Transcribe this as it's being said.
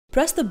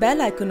Press the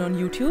bell icon on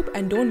YouTube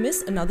and don't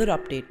miss another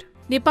update.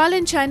 Nepal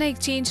and China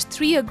exchanged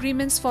 3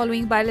 agreements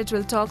following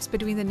bilateral talks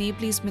between the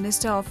Nepalese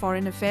Minister of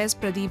Foreign Affairs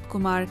Pradeep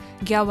Kumar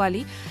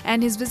Gyawali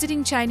and his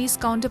visiting Chinese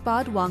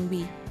counterpart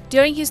Wang.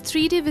 During his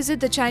 3-day visit,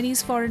 the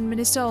Chinese Foreign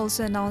Minister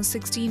also announced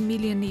 16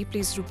 million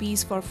Nepalese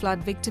rupees for flood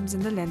victims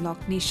in the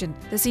landlocked nation.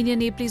 The senior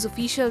Nepalese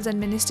officials and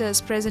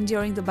ministers present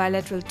during the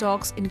bilateral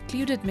talks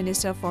included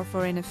Minister for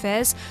Foreign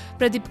Affairs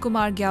Pradeep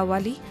Kumar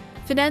Gyawali,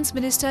 Finance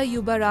Minister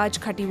Yubaraj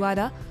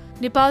Khatiwada,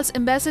 Nepal's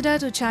Ambassador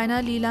to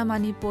China Leela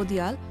Mani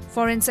Podial,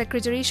 Foreign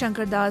Secretary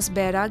Shankardas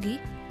Bairagi,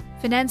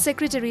 Finance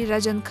Secretary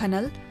Rajan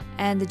Khanal,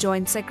 and the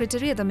Joint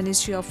Secretary at the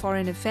Ministry of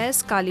Foreign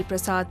Affairs Kali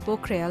Prasad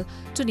Pokhriyal,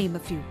 to name a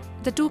few.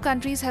 The two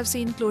countries have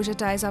seen closer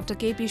ties after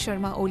KP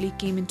Sharma Oli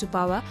came into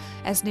power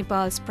as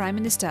Nepal's Prime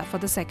Minister for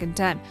the second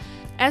time.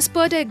 As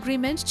per the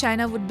agreement,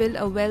 China would build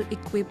a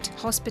well-equipped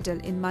hospital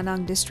in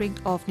Manang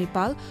District of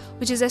Nepal,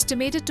 which is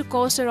estimated to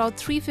cost around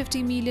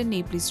 350 million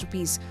Nepalese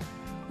rupees.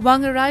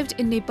 Wang arrived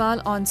in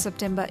Nepal on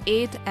September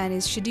 8th and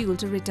is scheduled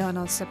to return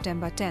on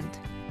September 10th.